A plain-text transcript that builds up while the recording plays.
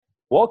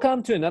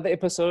Welcome to another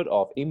episode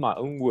of In My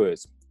Own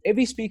Words.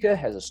 Every speaker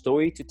has a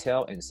story to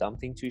tell and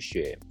something to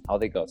share. How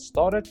they got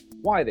started,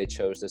 why they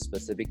chose a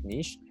specific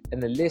niche,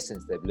 and the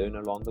lessons they've learned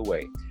along the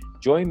way.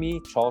 Join me,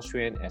 Charles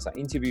Xuan, as I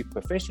interview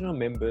professional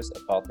members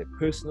about their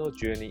personal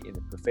journey in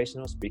the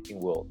professional speaking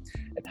world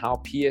and how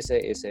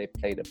PSA SA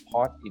played a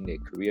part in their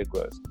career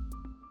growth.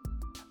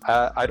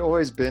 I'd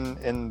always been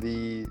in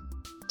the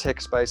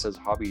tech space as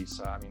hobbies.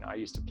 So, I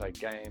used to play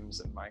games,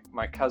 and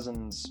my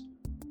cousins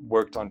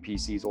worked on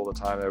PCs all the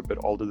time. They were a bit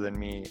older than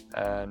me,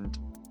 and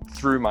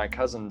through my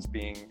cousins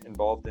being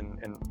involved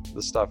in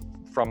the stuff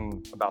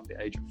from about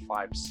the age of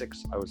 5,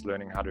 6, I was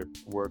learning how to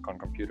work on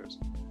computers.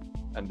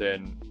 And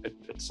then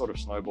it sort of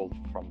snowballed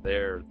from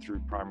there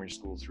through primary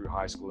school, through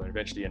high school, and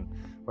eventually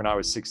when I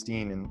was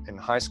 16 in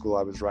high school,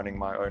 I was running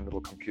my own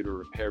little computer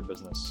repair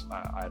business.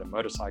 I had a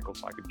motorcycle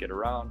so I could get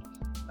around,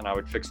 and I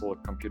would fix all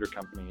the computer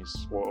companies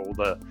or all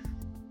the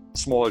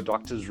smaller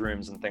doctors'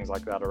 rooms and things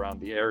like that around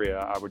the area.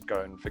 I would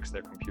go and fix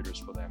their computers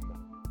for them.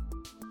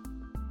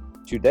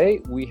 Today,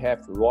 we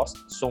have Ross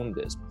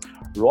Saunders.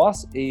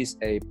 Ross is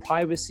a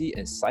privacy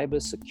and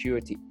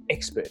cybersecurity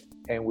expert,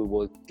 and we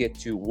will get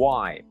to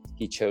why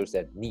he chose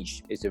that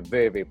niche. It's a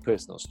very, very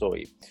personal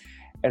story.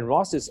 And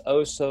Ross is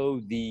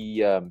also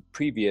the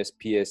previous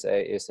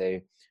PSA SA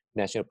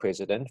national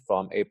president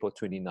from April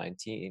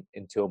 2019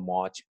 until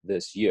March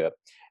this year.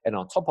 And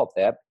on top of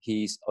that,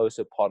 he's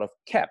also part of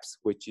CAPS,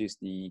 which is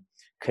the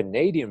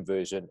Canadian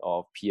version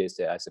of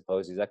PSA, I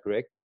suppose. Is that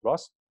correct,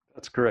 Ross?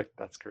 That's correct.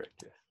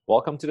 Yeah.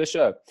 Welcome to the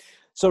show.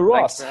 So,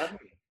 Ross, thanks for having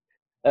me.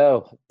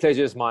 Oh,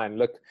 pleasure is mine.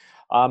 Look,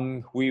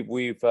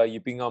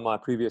 you've been on my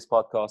previous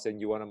podcast,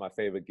 and you're one of my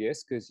favorite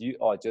guests because you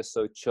are just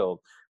so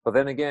chill. But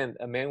then again,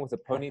 a man with a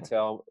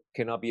ponytail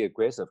cannot be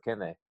aggressive, can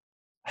they?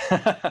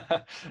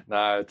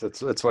 No,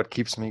 it's what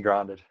keeps me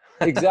grounded.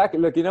 Exactly.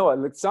 Look, you know what?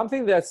 Look,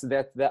 something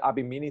that I've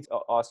been meaning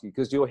to ask you,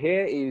 because your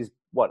hair is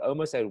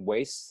almost at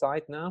waist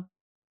side now.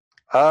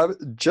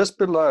 Just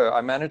below. I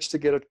managed to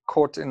get it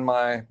caught in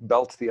my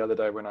belt the other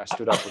day when I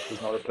stood up, which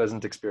was not a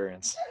pleasant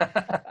experience.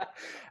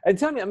 And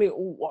tell me,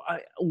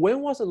 when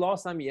was the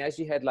last time you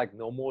actually had like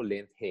normal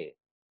length hair?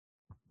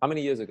 How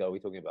many years ago are we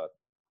talking about?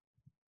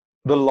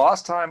 The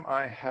last time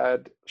I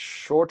had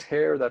short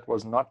hair that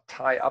was not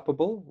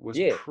tie-uppable was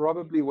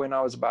probably when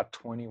I was about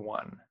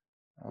 21.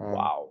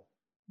 Wow.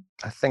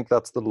 I think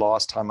that's the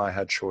last time I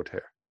had short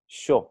hair.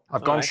 Sure.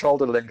 I've gone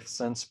shoulder length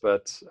since,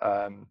 but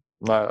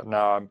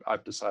now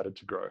I've decided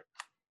to grow.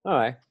 All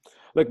right.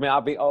 Look, man,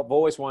 I've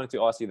always wanted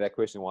to ask you that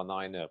question. Well, now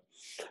I know.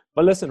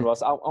 But listen,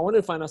 Ross, I wanted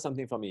to find out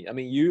something from you.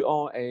 You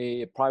are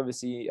a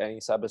privacy and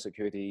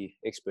cybersecurity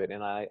expert,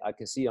 and I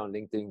can see on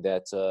LinkedIn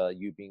that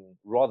you've been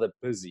rather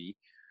busy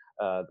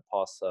the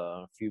past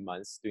few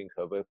months doing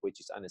COVID, which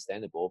is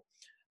understandable.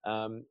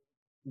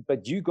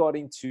 But you got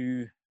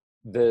into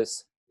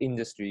this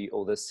industry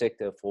or this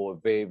sector for a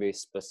very, very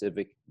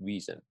specific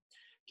reason.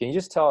 Can you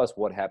just tell us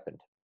what happened?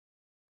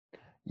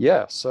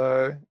 Yeah,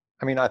 so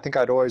I think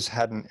I'd always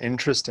had an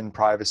interest in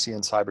privacy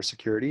and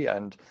cybersecurity,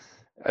 and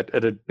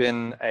it had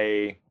been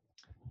a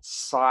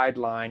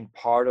sideline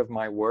part of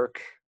my work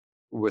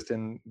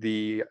within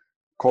the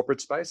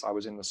corporate space. I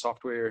was in the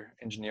software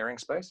engineering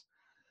space.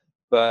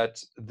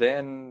 But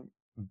then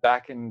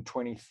back in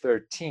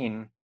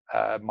 2013,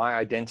 my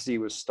identity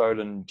was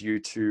stolen due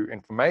to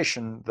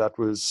information that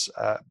was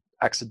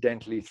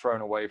accidentally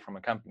thrown away from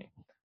a company.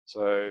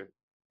 So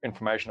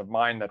information of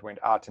mine that went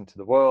out into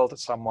the world,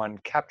 someone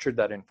captured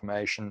that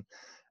information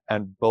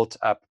and built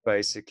up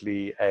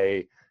basically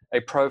a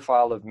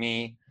profile of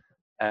me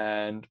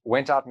and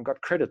went out and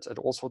got credit at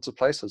all sorts of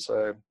places.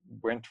 So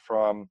went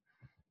from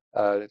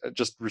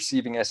just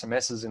receiving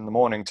SMSs in the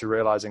morning to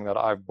realizing that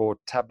I've bought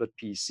tablet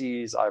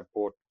PCs, I've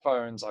bought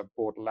phones, I've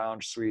bought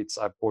lounge suites,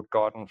 I've bought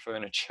garden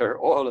furniture,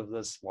 all of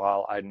this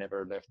while I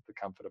never left the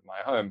comfort of my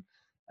home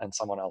and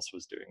someone else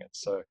was doing it.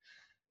 So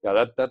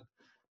yeah,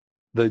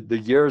 the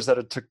years that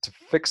it took to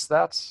fix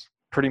that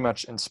pretty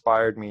much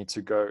inspired me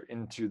to go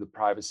into the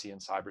privacy and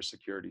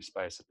cybersecurity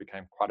space. It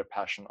became quite a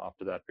passion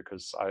after that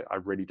because I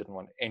really didn't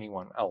want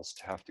anyone else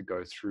to have to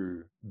go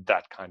through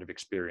that kind of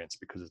experience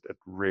because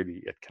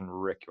it can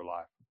wreck your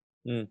life.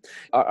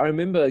 I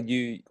remember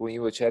when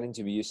you were chatting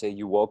to me, you said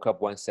you woke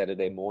up one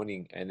Saturday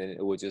morning and then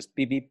it was just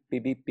beep, beep,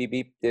 beep, beep, beep,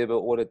 beep, debit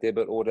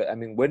order.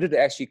 When did it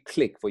actually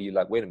click for you?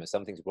 Like, wait a minute,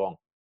 something's wrong.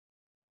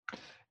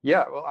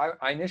 Yeah, well,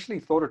 I initially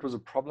thought it was a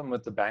problem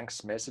with the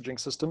bank's messaging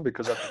system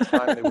because at the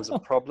time there was a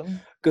problem.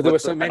 Because there were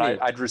so many.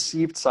 I'd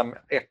received some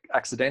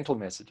accidental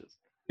messages.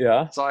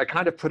 Yeah. So I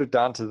kind of put it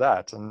down to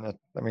that. And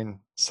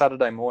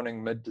Saturday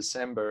morning,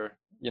 mid-December,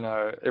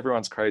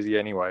 everyone's crazy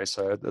anyway.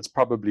 So it's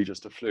probably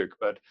just a fluke.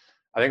 But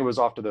I think it was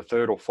after the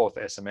third or fourth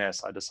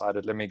SMS, I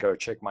decided, let me go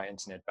check my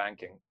internet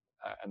banking.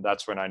 And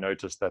that's when I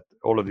noticed that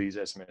all of these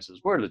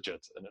SMSs were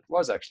legit. And it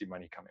was actually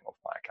money coming off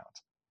my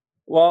account.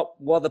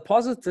 Well, the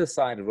positive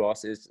side,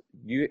 Ross, is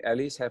you at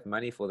least have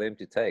money for them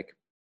to take.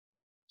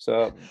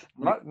 So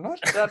not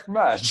that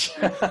much.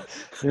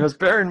 You must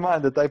bear in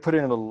mind that they put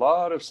in a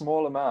lot of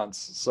small amounts,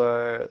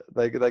 so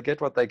they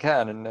get what they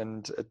can,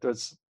 and it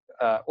was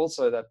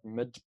also that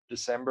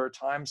mid-December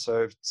time.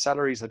 So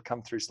salaries had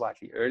come through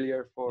slightly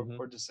earlier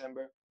for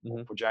December,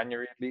 or for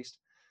January at least.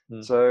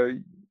 So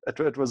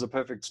it was a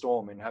perfect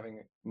storm in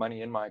having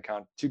money in my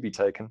account to be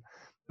taken,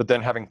 but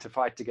then having to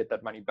fight to get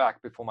that money back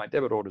before my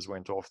debit orders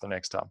went off the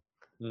next time.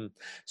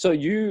 So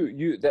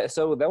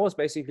so that was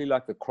basically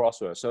like the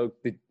crossroads. So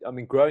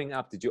growing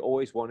up, did you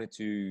always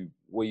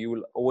were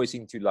you always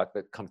into like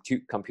the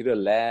computer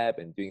lab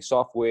and doing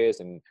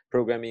softwares and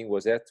programming?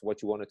 Was that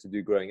what you wanted to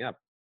do growing up?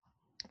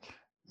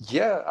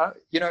 Yeah,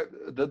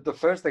 the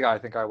first thing I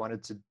think I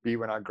wanted to be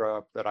when I grew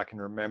up that I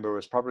can remember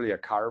was probably a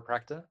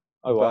chiropractor.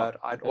 Oh, wow. But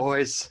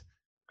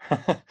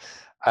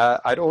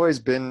I'd always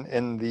been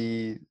in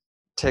the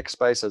tech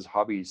space as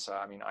hobbies. So,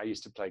 I mean, I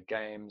used to play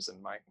games,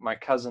 and my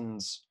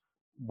cousins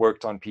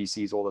worked on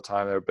PCs all the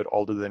time. They were a bit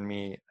older than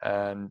me,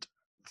 and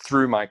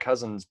through my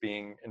cousins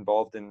being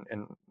involved in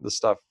the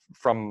stuff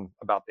from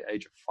about the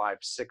age of 5,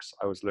 6,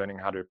 I was learning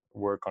how to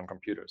work on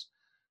computers.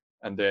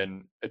 And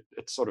then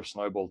it sort of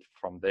snowballed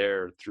from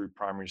there through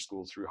primary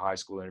school, through high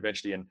school, and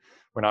eventually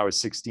when I was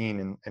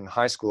 16 in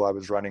high school, I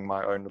was running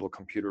my own little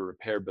computer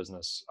repair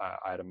business.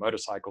 I had a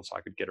motorcycle so I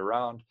could get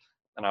around,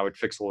 and I would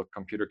fix all the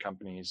computer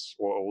companies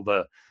or all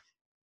the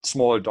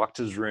smaller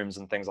doctors' rooms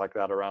and things like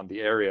that around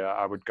the area.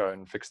 I would go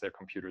and fix their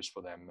computers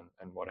for them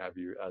and what have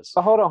you, as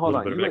hold a on.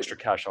 little bit of extra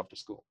cash after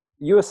school.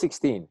 You were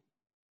 16.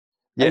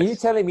 Yes. And you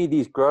telling me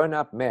these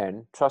grown-up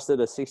men trusted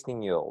a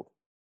 16-year-old?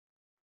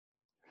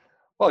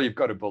 Well, you've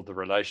got to build the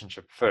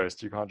relationship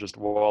first. You can't just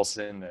waltz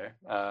in there.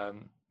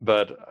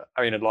 But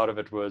I mean, a lot of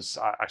it was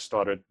I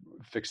started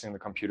fixing the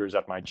computers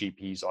at my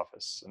GP's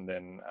office, and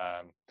then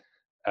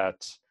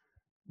at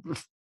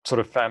sort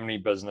of family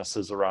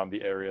businesses around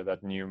the area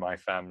that knew my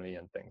family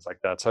and things like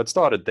that. So it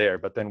started there,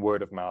 but then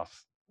word of mouth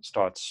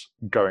starts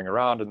going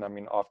around. And I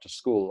mean, after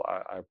school,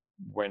 I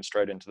went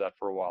straight into that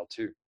for a while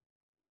too.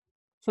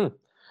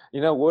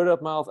 Word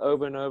of mouth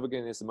over and over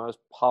again is the most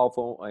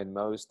powerful and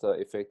most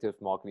effective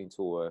marketing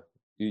tool.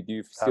 Do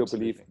you still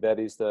Absolutely. believe that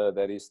is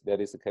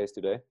the case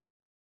today?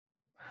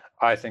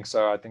 I think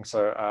so.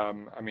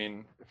 I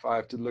mean, if I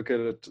have to look at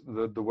it,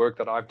 the work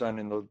that I've done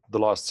in the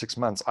last 6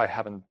 months, I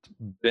haven't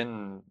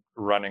been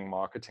running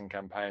marketing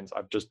campaigns.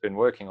 I've just been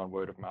working on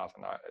word of mouth.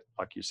 And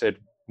like you said,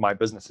 my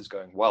business is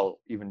going well,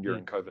 even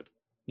during COVID.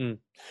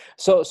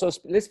 So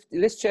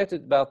let's chat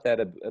about that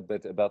a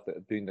bit about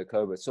during the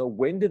COVID. So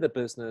when did the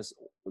business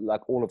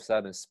like all of a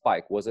sudden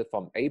spike? Was it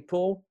from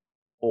April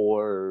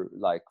or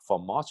like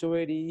from March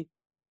already?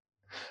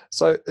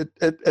 So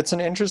it's an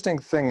interesting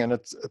thing, and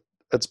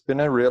it's been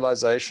a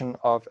realization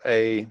of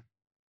a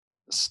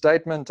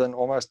statement, and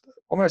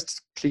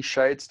almost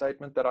cliched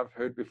statement that I've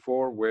heard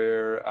before,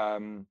 where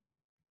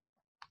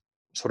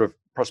sort of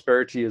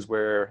prosperity is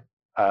where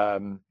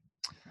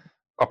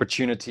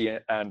opportunity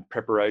and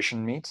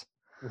preparation meet.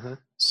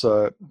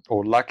 So,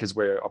 or luck is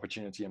where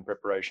opportunity and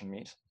preparation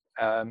meet.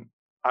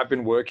 I've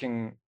been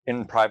working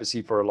in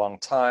privacy for a long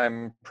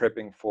time,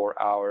 prepping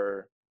for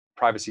our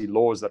privacy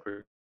laws that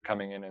were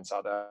coming in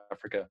South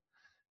Africa.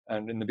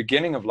 And in the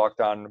beginning of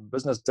lockdown,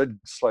 business did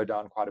slow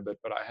down quite a bit,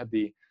 but I had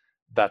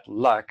that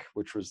luck,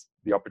 which was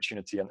the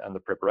opportunity and the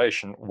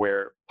preparation,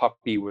 where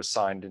POPI was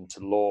signed into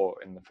law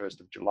in the 1st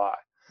of July.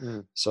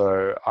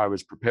 So I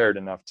was prepared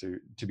enough to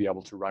be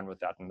able to run with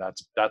that. And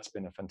that's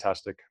been a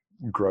fantastic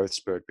growth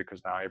spurt,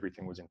 because now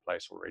everything was in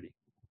place already.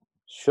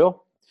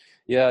 Sure.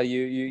 Yeah,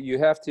 you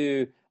have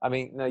to. I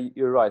mean, no,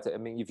 you're right. I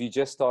mean, if you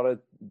just started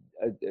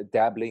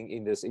dabbling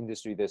in this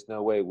industry, there's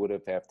no way it would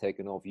have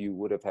taken off. You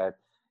would have had,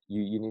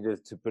 you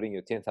needed to put in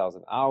your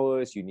 10,000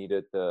 hours. You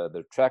needed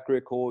the track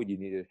record. You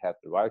needed to have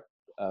the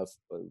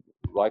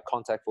right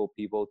contact for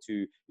people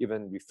to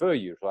even refer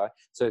you, right?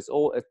 So it's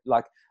all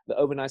like the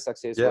overnight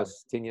success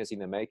was 10 years in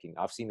the making.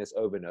 I've seen this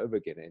over and over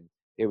again, and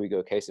here we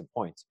go, case in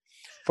point.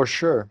 For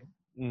sure.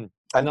 And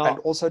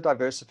also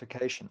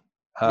diversification.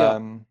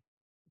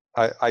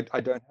 I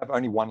don't have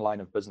only one line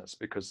of business,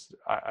 because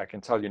I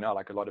can tell you now,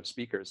 like a lot of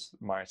speakers,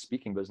 my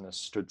speaking business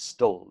stood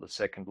still the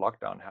second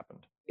lockdown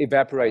happened.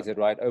 Evaporated,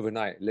 right?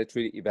 Overnight,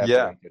 literally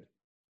evaporated. Yeah.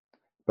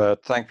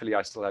 But thankfully,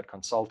 I still had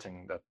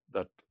consulting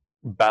that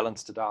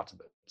balanced it out a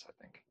bit, I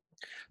think.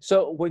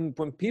 So when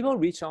people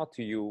reach out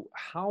to you,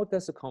 how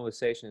does the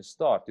conversation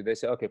start? Do they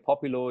say, okay,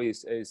 POPI law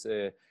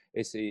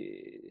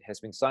has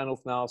been signed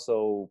off now,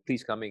 so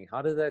please come in?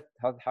 How does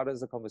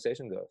the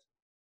conversation go?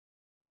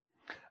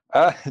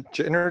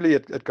 Generally,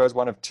 it goes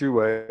one of two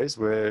ways,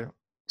 where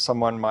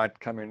someone might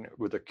come in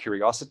with a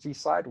curiosity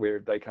side, where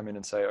they come in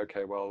and say,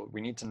 okay, well, we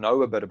need to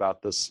know a bit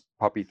about this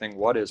POPI thing.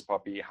 What is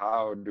POPI?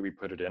 How do we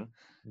put it in?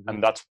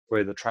 And that's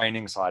where the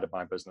training side of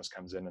my business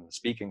comes in, and the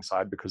speaking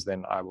side, because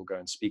then I will go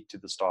and speak to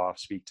the staff,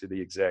 speak to the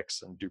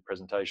execs, and do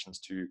presentations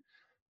to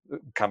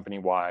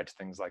company-wide,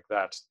 things like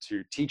that,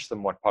 to teach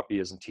them what POPI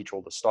is and teach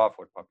all the staff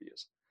what POPI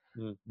is.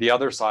 The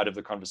other side of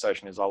the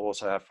conversation is I'll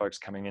also have folks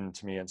coming in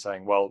to me and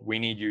saying, well, we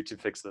need you to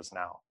fix this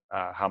now.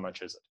 How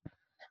much is it?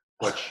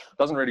 Which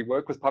doesn't really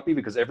work with POPI,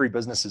 because every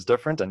business is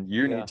different, and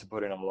you need to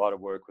put in a lot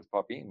of work with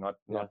POPI,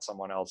 not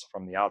someone else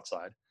from the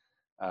outside.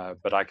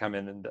 But I come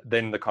in and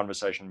then the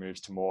conversation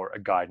moves to more a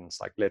guidance,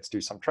 like let's do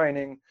some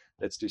training,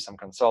 let's do some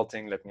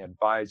consulting, let me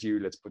advise you,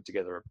 let's put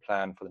together a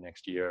plan for the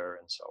next year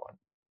and so on.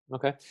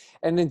 Okay.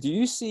 And then do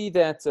you see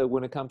that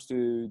when it comes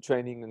to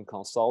training and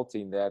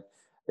consulting, that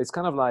it's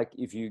kind of like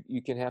if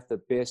you can have the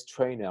best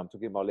trainer, I'm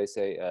talking about, let's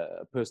say,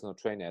 a personal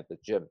trainer at the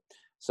gym.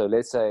 So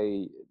let's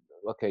say,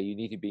 okay, you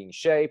need to be in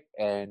shape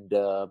and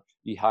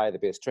you hire the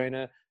best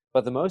trainer.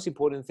 But the most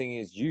important thing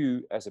is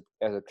you as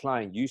a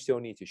client, you still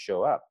need to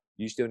show up.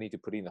 You still need to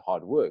put in the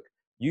hard work.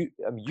 You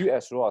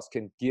as Ross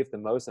can give the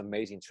most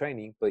amazing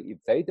training, but if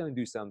they don't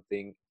do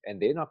something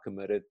and they're not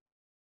committed,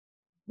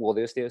 will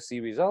they still see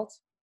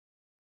results?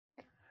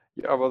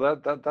 Yeah, well,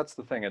 that's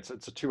the thing. It's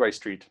a two-way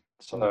street.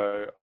 Mm,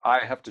 So I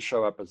have to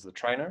show up as the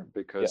trainer yeah.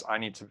 because I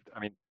need to. I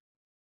mean,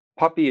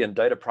 puppy and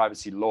data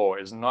privacy law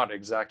is not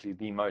exactly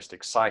the most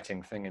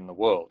exciting thing in the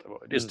world. Well,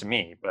 it is Mm, to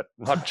me, but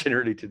not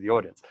generally to the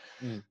audience.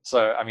 mm.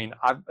 So, I mean,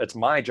 it's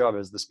my job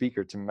as the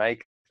speaker to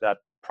make that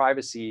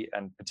privacy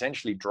and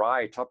potentially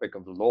dry topic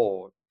of the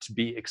law to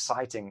be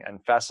exciting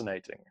and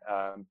fascinating,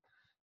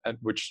 and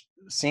which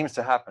seems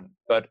to happen.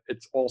 But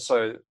it's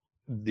also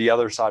the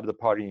other side of the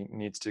party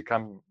needs to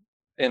come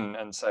in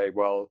and say,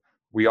 well,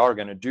 we are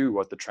going to do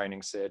what the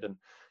training said, and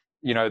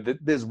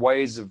there's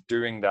ways of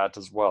doing that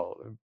as well.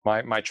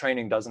 My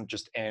training doesn't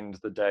just end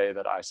the day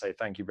that I say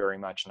thank you very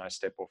much and I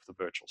step off the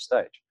virtual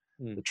stage.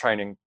 Mm. The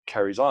training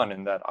carries on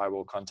in that I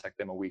will contact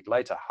them a week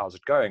later. How's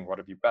it going? What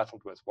have you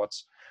battled with?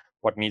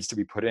 What needs to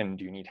be put in?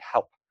 Do you need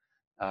help?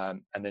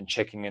 And then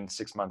checking in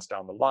 6 months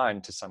down the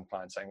line to some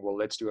clients saying, well,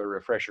 let's do a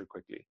refresher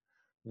quickly.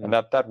 And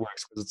Mm. that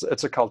works because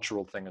it's a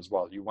cultural thing as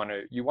well. You want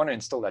to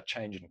instill that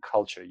change in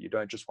culture. You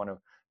don't just want to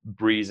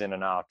breeze in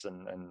and out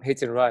and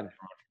Hit and run.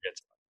 everyone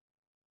forgets.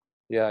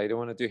 Yeah, you don't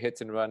want to do hit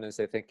and run and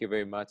say thank you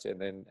very much and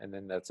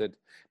then that's it.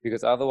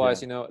 Because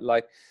otherwise, Yeah.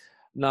 like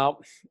now,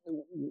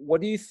 what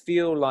do you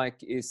feel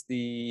like is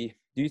the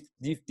do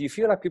you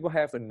feel like people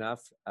have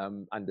enough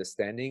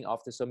understanding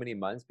after so many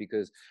months?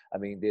 Because I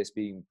mean, there's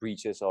been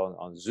breaches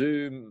on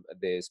Zoom. I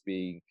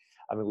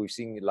mean, we've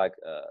seen like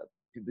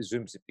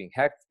Zoom's being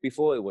hacked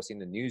before. It was in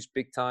the news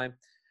big time.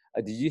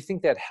 Do you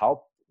think that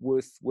helped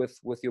with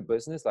your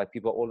business? Like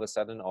people all of a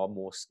sudden are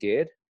more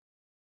scared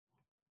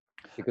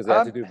because they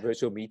have to Um, do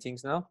virtual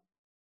meetings now?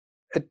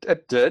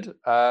 it did.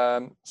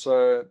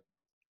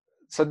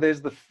 So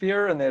there's the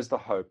fear and there's the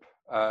hope.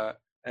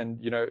 And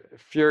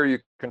fear you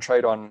can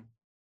trade on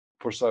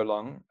for so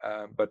long,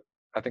 but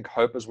I think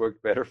hope has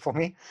worked better for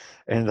me,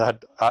 in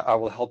that I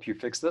will help you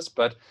fix this.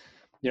 But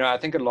I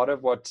think a lot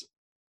of what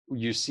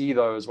you see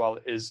though as well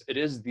is it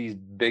is these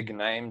big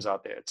names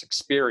out there. It's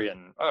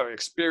Experian. Oh,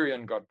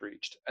 Experian got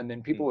breached, and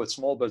then people Mm, with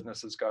small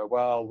businesses go,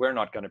 well, we're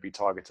not going to be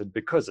targeted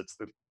because it's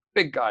the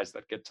big guys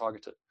that get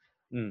targeted.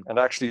 mm, And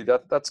actually,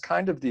 that's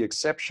kind of the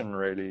exception,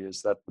 really,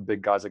 is that the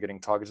big guys are getting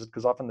targeted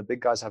because often the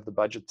big guys have the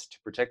budget to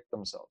protect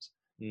themselves.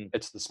 mm.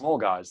 It's the small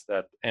guys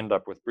that end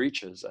up with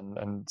breaches,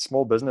 and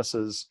small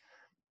businesses,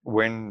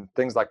 when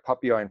things like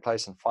Puppy are in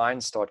place and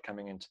fines start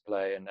coming into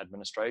play and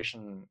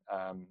administration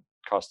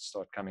costs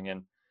start coming in,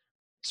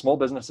 small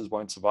businesses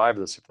won't survive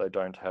this if they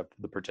don't have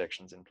the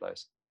protections in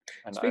place.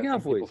 And I Speaking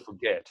of think people which,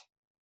 forget.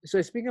 so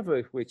speaking of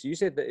which, you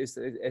said that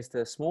it's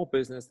the small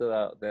business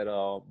that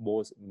are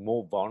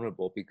more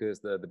vulnerable because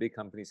the big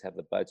companies have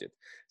the budget.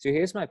 So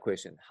here's my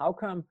question: how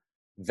come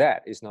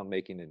that is not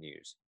making the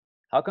news?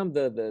 How come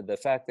the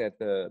fact that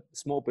the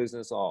small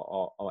business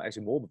are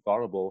actually more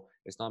vulnerable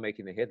is not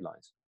making the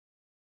headlines?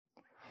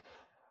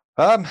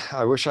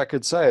 I wish I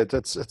could say it.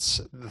 It's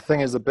the thing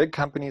is, the big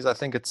companies, I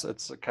think it's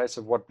a case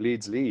of what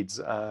bleeds leads.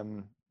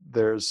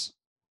 There's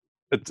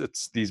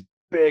it's these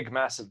big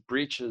massive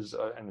breaches,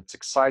 and it's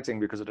exciting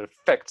because it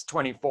affects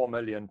 24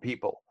 million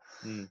people.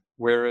 Mm,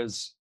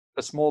 Whereas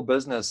a small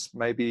business,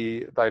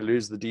 maybe they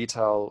lose the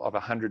detail of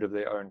 100 of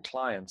their own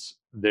clients.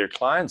 Their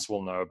clients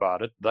will know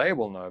about it, they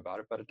will know about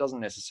it, but it doesn't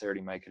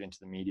necessarily make it into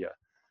the media.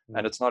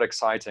 And mm. it's not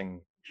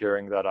exciting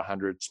hearing that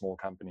 100 small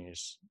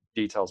companies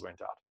details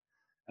went out.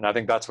 And I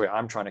think that's where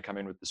I'm trying to come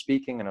in with the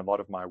speaking and a lot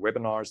of my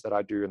webinars that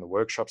I do and the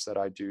workshops that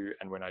I do.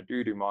 And when I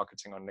do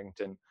marketing on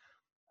LinkedIn,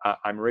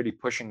 I'm really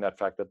pushing that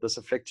fact that this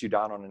affects you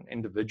down on an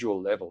individual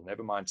level,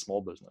 never mind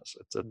small business.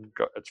 Mm.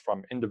 It's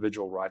from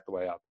individual right the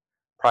way up.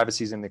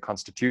 Privacy is in the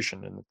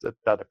constitution, and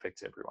that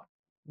affects everyone.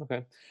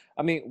 Okay.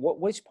 I mean,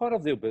 which part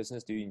of your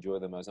business do you enjoy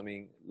the most? I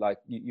mean, like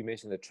you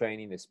mentioned the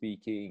training, the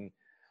speaking,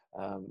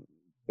 um,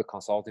 the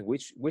consulting.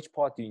 Which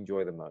part do you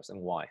enjoy the most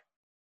and why?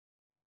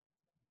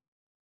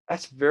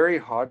 That's very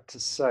hard to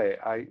say.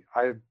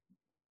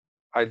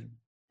 I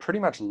pretty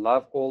much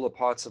love all the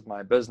parts of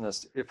my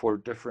business for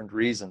different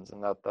reasons,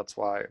 and that's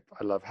why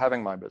I love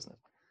having my business.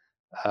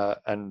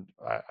 And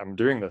I'm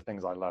doing the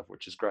things I love,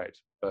 which is great.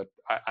 But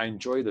I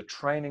enjoy the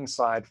training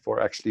side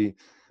for actually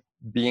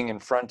being in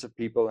front of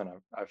people, and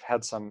I've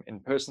had some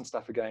in-person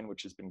stuff again,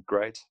 which has been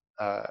great.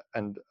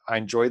 And I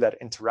enjoy that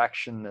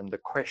interaction and the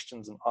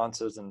questions and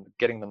answers and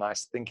getting the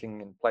nice thinking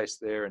in place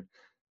there and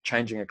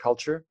changing a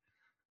culture.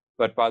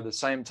 But by the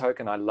same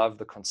token, I love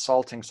the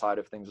consulting side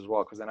of things as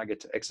well, because then I get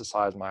to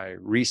exercise my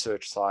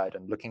research side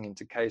and looking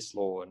into case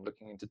law and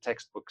looking into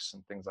textbooks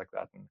and things like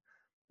that. And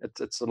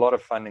it's a lot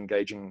of fun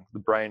engaging the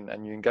brain,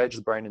 and you engage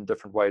the brain in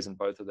different ways in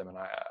both of them. And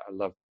I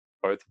love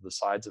both of the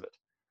sides of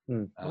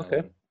it.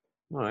 Okay.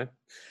 All right.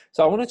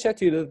 So I want to chat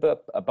to you a little bit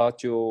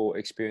about your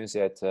experience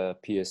at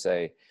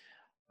PSA.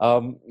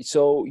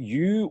 So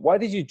why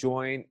did you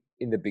join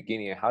in the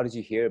beginning? How did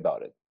you hear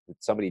about it? Did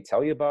somebody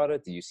tell you about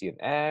it? Did you see an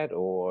ad,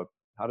 or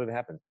how did it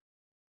happen?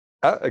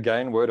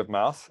 Again, word of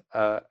mouth.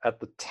 At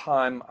the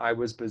time, I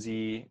was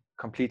busy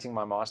completing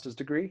my master's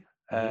degree,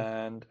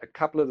 and a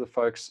couple of the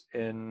folks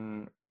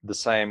in the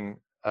same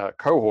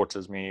cohort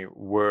as me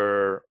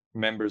were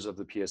members of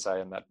the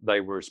PSA, and that they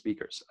were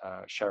speakers,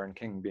 Sharon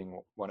King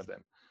being one of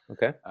them.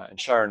 Okay. And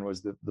Sharon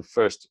was the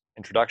first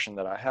introduction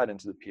that I had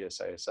into the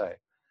PSASA.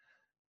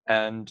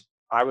 And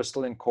I was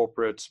still in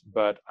corporate,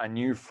 but I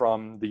knew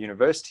from the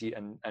university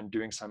and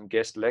doing some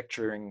guest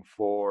lecturing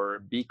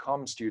for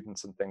BCom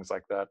students and things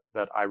like that,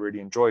 that I really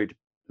enjoyed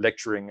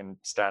lecturing and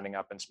standing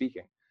up and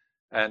speaking.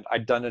 And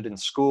I'd done it in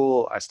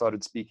school. I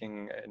started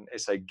speaking in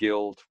SA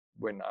Guild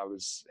when I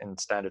was in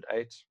standard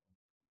 8,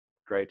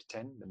 grade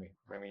 10. Let me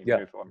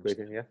move on. Grade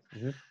 10,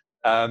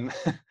 yeah.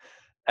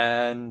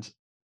 And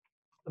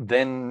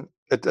then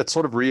it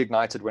sort of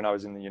reignited when I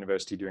was in the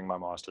university doing my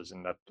master's,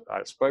 in that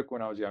I spoke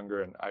when I was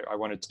younger, and I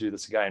wanted to do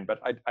this again,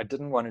 but I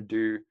didn't want to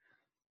do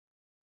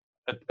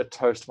a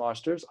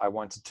Toastmasters. I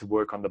wanted to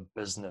work on the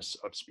business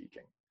of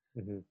speaking.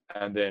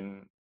 And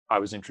then I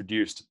was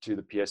introduced to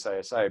the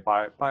PSASA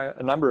by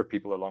a number of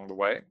people along the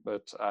way,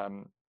 but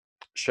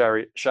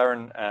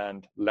Sharon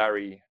and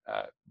Larry,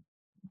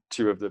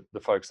 two of the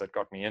folks that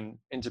got me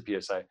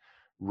into PSA,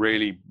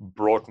 really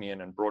brought me in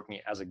and brought me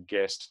as a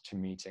guest to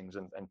meetings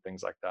and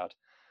things like that,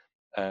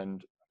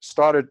 and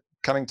started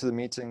coming to the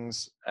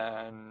meetings.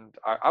 And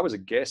I was a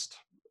guest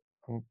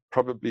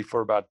probably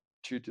for about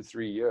 2 to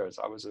 3 years.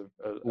 I was a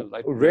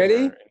late really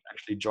bloomer in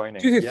actually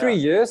joining. 2 to 3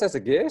 years as a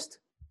guest.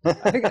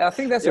 I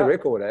think that's a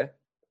record, eh?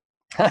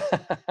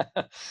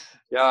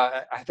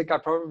 Yeah, I think I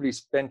probably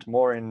spent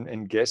more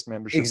in guest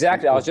membership.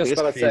 Exactly, I was just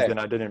about to say than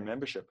I did in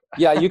membership.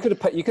 Yeah, you could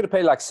have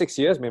paid like 6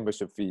 years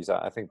membership fees,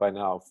 I think, by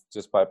now,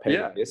 just by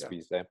paying guest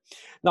fees there.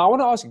 Now I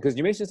want to ask you, because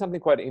you mentioned something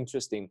quite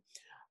interesting,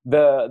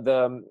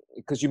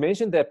 because you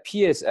mentioned that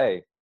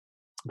PSA,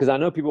 because I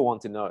know people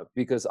want to know,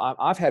 because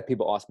I've had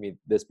people ask me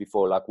this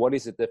before, like, what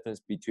is the difference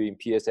between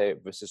PSA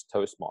versus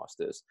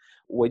Toastmasters?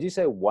 Would you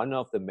say one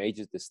of the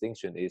major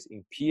distinction is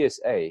in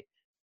PSA,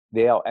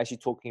 they are actually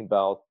talking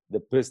about the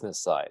business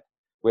side,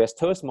 whereas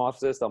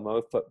Toastmasters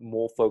are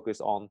more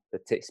focused on the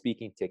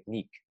speaking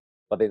technique,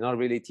 but they're not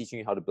really teaching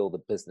you how to build a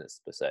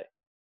business per se.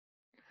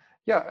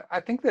 Yeah,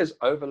 I think there's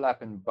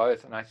overlap in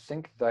both, and I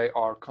think they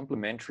are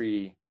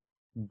complementary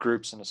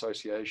groups and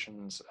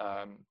associations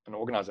and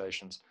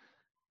organizations,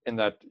 in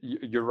that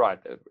you're right.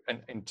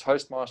 And in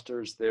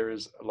Toastmasters, there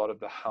is a lot of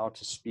the how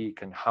to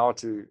speak and how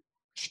to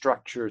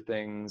structure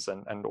things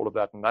and all of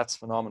that, and that's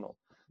phenomenal.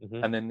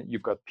 And then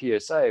you've got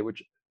PSA,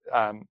 which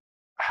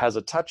has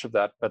a touch of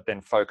that, but then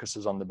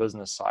focuses on the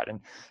business side. And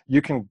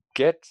you can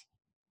get,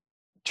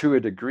 to a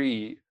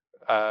degree,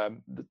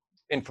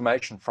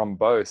 information from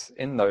both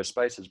in those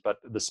spaces, but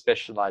the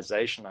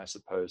specialization, I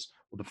suppose,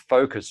 or the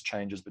focus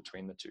changes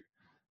between the two.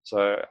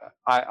 So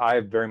I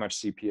very much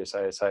see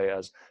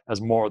PSASA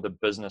as more of the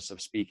business of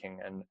speaking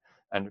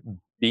and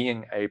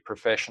being a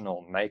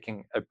professional,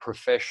 making a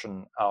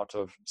profession out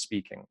of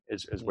speaking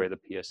is where the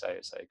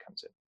PSASA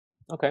comes in.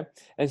 Okay.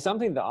 And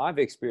something that I've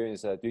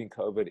experienced during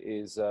COVID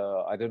is,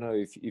 I don't know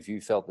if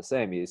you felt the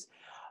same, is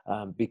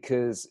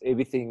because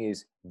everything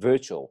is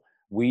virtual,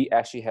 we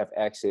actually have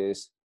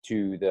access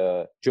to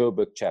the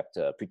Joburg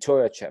chapter,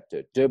 Pretoria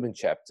chapter, Durban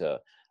chapter,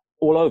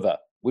 all over.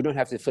 We don't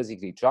have to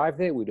physically drive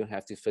there. We don't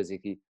have to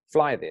physically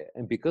fly there.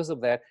 And because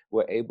of that,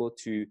 we're able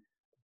to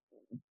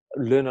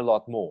learn a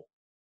lot more.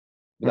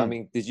 I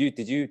mean, did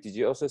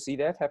you also see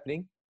that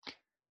happening?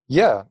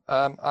 Yeah.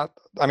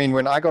 I mean,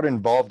 when I got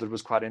involved, it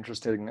was quite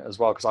interesting as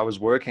well, because I was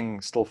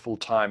working still full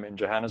time in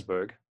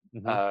Johannesburg,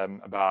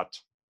 about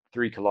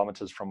 3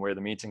 kilometers from where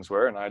the meetings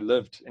were. And I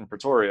lived in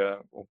Pretoria,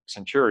 or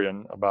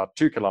Centurion, about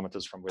 2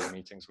 kilometers from where the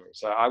meetings were.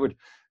 So I would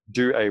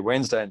do a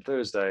Wednesday and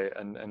Thursday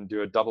and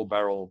do a double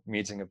barrel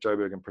meeting of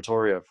Joburg and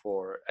Pretoria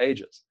for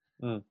ages.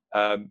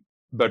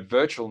 But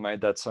virtual made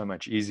that so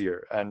much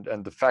easier.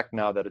 And the fact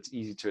now that it's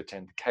easy to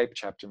attend the Cape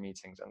chapter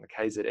meetings and the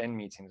KZN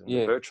meetings and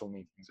the virtual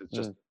meetings, it's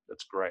just,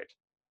 it's great.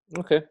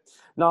 Okay.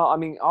 Now, I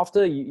mean,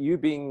 after you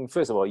being,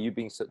 first of all, you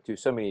being to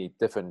so many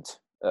different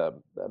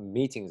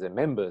meetings and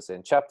members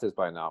and chapters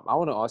by now, I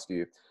want to ask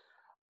you,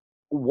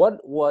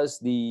 what was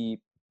the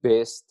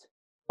best,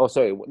 oh,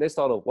 sorry, let's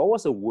start off. What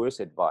was the worst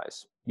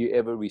advice you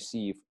ever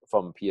received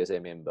from a PSA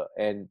member?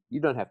 And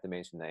you don't have to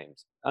mention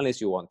names unless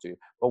you want to,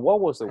 but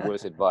what was the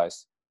worst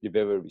advice you've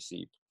ever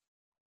received?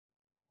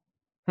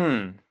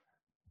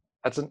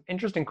 That's an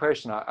interesting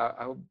question.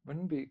 I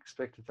wouldn't be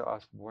expected to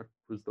ask what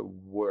was the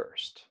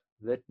worst.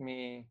 Let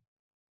me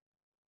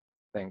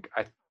think.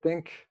 I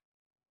think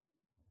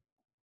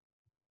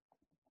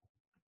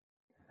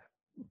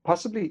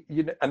Possibly,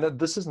 and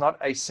this is not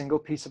a single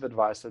piece of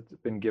advice that's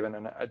been given,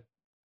 and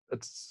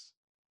it's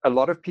a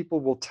lot of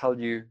people will tell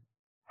you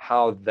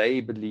how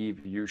they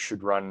believe you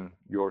should run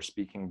your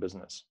speaking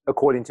business.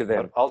 According to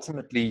them. But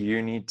ultimately,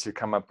 you need to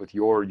come up with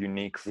your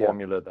unique Yeah.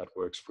 formula that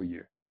works for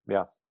you.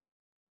 Yeah.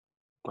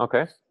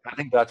 Okay. I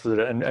think that's what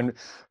it, and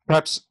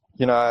perhaps,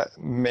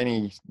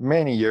 many,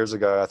 many years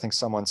ago, I think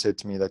someone said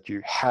to me that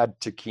you had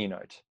to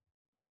keynote.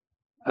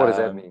 What does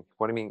that mean?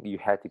 What do you mean you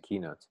had to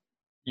keynote?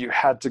 You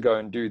had to go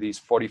and do these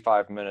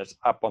 45 minutes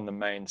up on the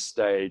main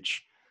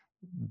stage,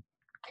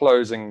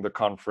 closing the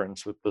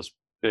conference with this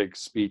big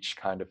speech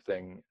kind of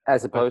thing.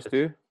 As opposed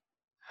to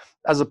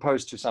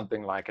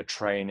something like a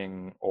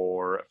training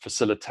or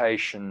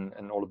facilitation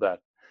and all of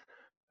that.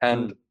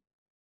 And,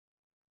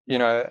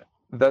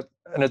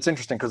 and it's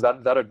interesting because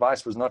that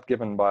advice was not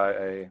given by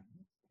a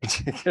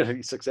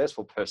particularly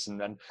successful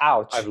person. And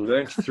ouch. I've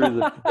learned through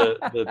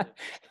the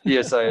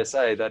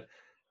PSASA that,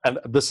 and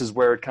this is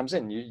where it comes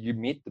in. You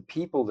meet the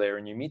people there,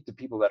 and you meet the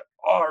people that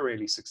are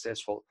really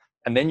successful,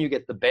 and then you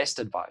get the best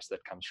advice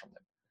that comes from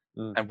them.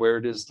 And where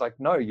it is like,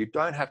 no, you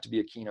don't have to be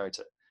a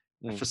keynoter.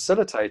 A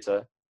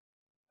facilitator,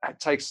 it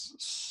takes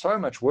so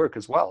much work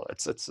as well.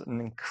 It's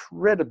an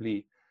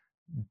incredibly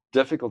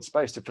difficult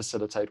space to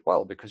facilitate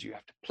well, because you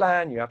have to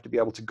plan, you have to be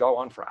able to go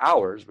on for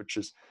hours, which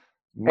is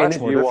much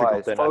more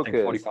difficult than I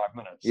think 45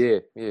 minutes. Yeah,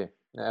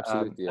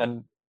 absolutely.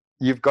 And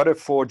you've got to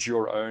forge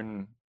your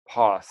own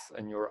path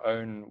and your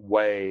own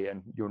way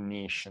and your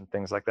niche and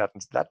things like that.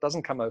 And that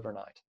doesn't come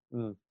overnight.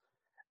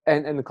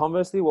 And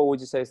conversely, what would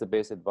you say is the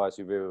best advice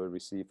you've ever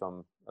received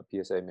from a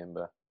PSA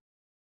member,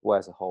 or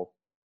as a whole?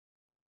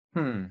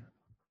 The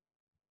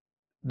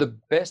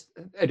best,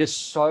 it is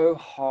so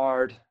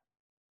hard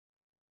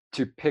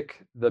to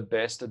pick the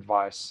best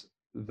advice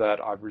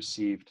that I've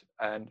received.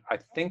 And I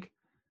think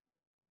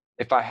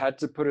if I had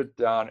to put it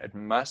down, it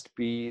must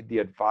be the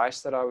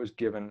advice that I was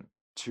given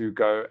to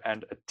go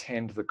and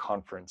attend the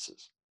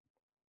conferences.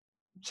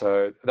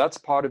 So that's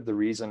part of the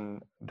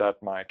reason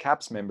that my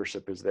CAPS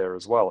membership is there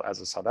as well.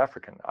 As a South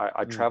African,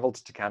 I traveled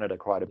to Canada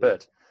quite a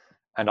bit,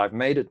 and I've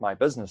made it my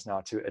business now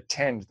to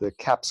attend the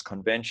CAPS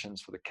conventions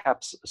for the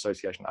CAPS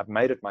Association. I've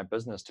made it my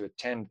business to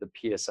attend the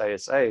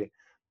PSASA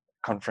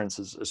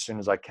conferences as soon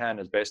as I can,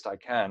 as best I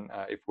can,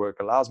 if work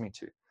allows me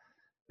to,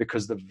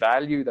 because the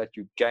value that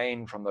you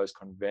gain from those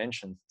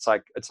conventions,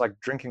 it's like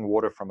drinking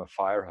water from a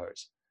fire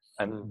hose,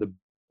 and the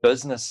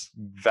business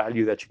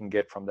value that you can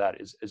get from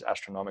that is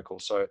astronomical.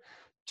 So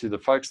to the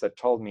folks that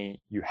told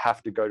me you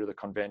have to go to the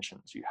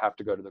conventions, you have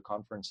to go to the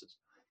conferences,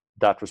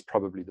 that was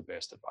probably the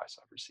best advice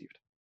I've received.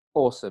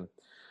 Awesome.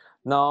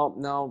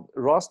 Now,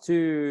 Ross,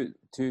 to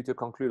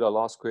conclude our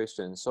last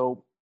question.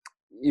 So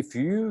if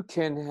you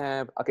can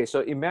have,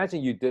 so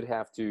imagine you did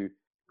have to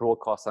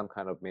broadcast some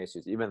kind of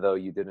message, even though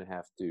you didn't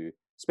have to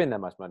spend that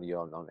much money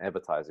on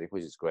advertising,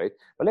 which is great.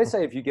 But let's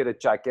say if you get a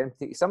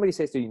gigantic, somebody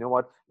says to you, you know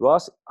what,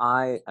 Ross,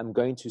 I am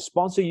going to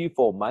sponsor you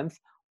for a month,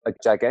 a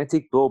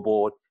gigantic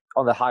billboard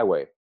on the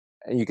highway,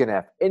 and you can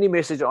have any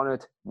message on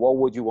it. What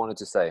would you want it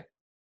to say?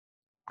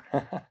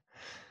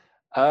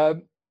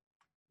 I'd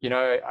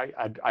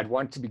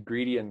want to be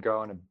greedy and go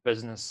on a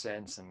business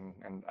sense and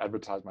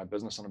advertise my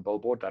business on a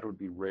billboard. That would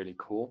be really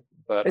cool.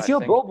 But it's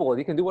your billboard.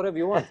 You can do whatever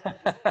you want.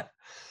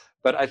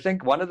 But I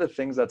think one of the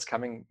things that's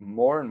coming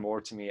more and more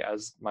to me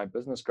as my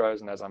business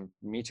grows and as I'm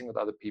meeting with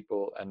other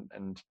people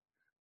and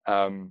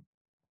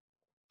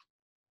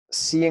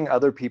seeing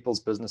other people's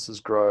businesses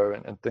grow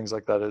and things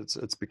like that,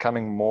 it's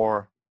becoming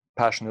more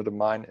passionate of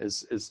mine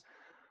is,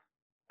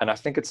 and I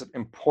think it's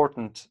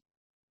important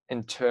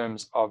in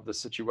terms of the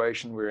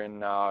situation we're in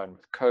now, and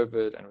with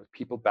COVID and with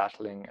people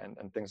battling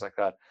and things like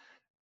that.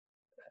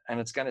 And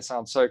it's going to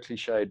sound so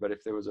cliched, but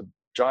if there was a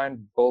giant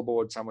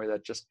billboard somewhere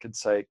that just could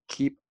say,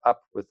 keep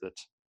up with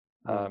it.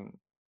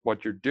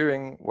 What you're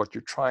doing, what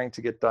you're trying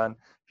to get done,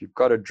 if you've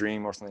got a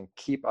dream or something,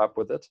 keep up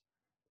with it.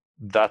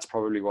 That's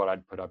probably what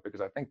I'd put up,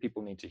 because I think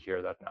people need to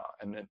hear that now.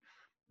 And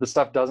the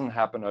stuff doesn't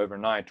happen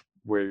overnight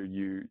where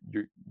you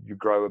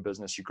grow a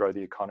business, you grow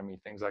the economy,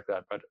 things like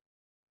that. But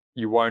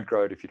you won't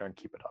grow it if you don't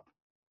keep it up.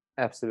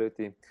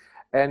 Absolutely.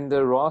 And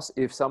Ross,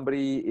 if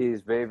somebody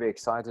is very, very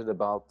excited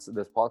about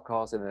this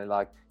podcast and they're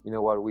like, you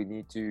know what, we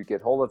need to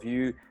get hold of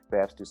you,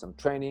 perhaps do some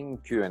training,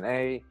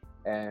 Q&A,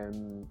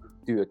 and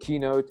do a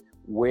keynote,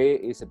 where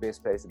is the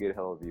best place to get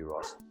hold of you,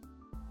 Ross?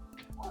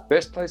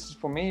 Best places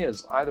for me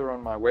is either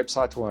on my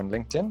website or on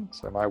LinkedIn.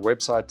 So my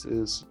website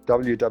is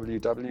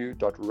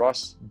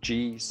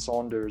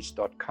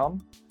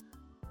www.rossgsaunders.com.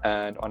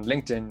 And on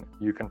LinkedIn,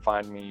 you can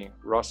find me,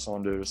 Ross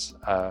Saunders,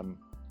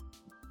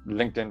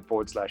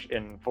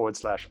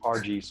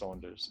 LinkedIn/in/RG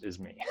Saunders is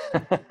me.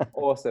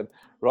 Awesome.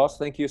 Ross,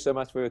 thank you so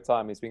much for your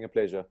time. It's been a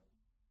pleasure.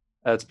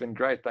 It's been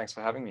great. Thanks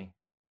for having me.